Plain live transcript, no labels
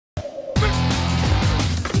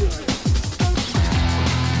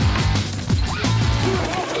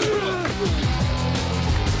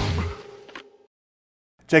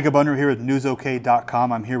Jacob Unruh here with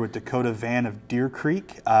newsok.com. I'm here with Dakota Vann of Deer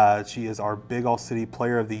Creek. She is our Big All-City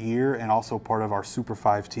Player of the Year and also part of our Super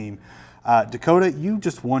 5 team. Dakota, you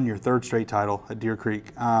just won your third straight title at Deer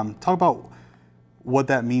Creek. Talk about what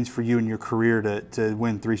that means for you in your career to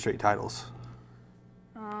win 3 straight titles.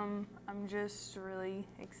 I'm just really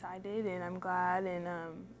excited and I'm glad, and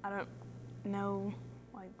I don't know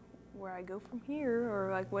where I go from here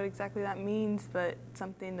or what exactly that means, but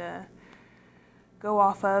something to go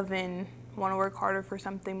off of and want to work harder for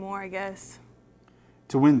something more, I guess.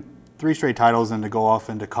 To win 3 straight titles and to go off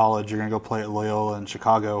into college, you're going to go play at Loyola in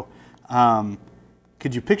Chicago.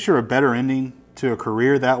 Could you picture a better ending to a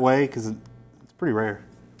career that way? Because it's pretty rare.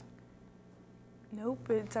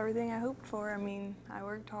 Nope, it's everything I hoped for. I mean, I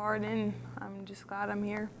worked hard and I'm just glad I'm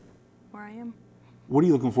here where I am. What are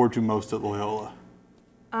you looking forward to most at Loyola?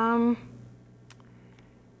 To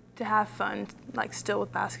have fun, still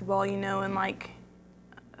with basketball,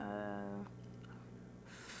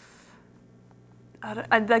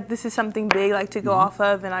 and this is something big, to go off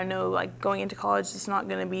of, and I know, going into college it's not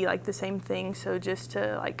going to be, the same thing, so just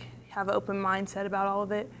to, have an open mindset about all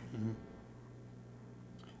of it. Mm-hmm.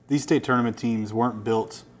 These state tournament teams weren't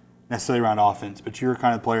built necessarily around offense, but you're the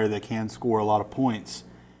kind of player that can score a lot of points.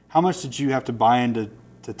 How much did you have to buy into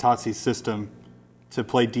Totsy's system to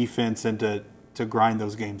play defense and to grind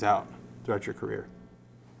those games out throughout your career?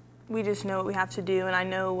 We just know what we have to do, and I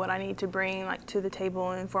know what I need to bring, to the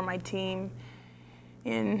table and for my team,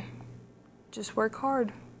 and just work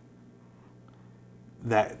hard.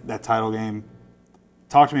 That title game,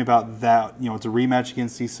 talk to me about that. It's a rematch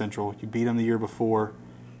against East Central. You beat them the year before.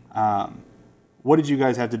 What did you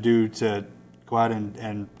guys have to do to go out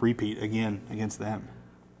and repeat again against them?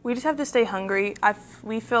 We just have to stay hungry.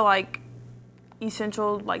 We feel like East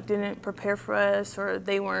Central didn't prepare for us, or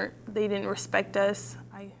they didn't respect us,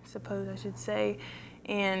 I suppose I should say,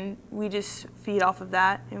 and we just feed off of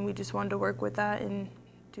that, and we just wanted to work with that and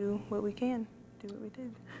do what we can, do what we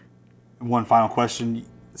did. One final question.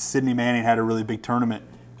 Sydney Manning had a really big tournament.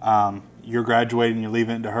 You're graduating, you're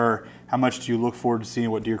leaving it to her. How much do you look forward to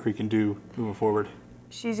seeing what Deer Creek can do moving forward?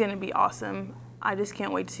 She's going to be awesome. I just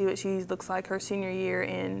can't wait to see what she looks like her senior year,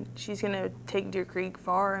 and she's going to take Deer Creek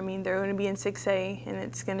far. I mean, they're going to be in 6A, and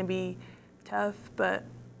it's going to be tough, but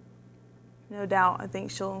no doubt I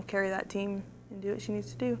think she'll carry that team and do what she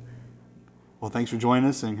needs to do. Well, thanks for joining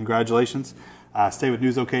us, and congratulations. Stay with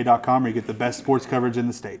newsok.com where you get the best sports coverage in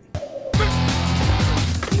the state.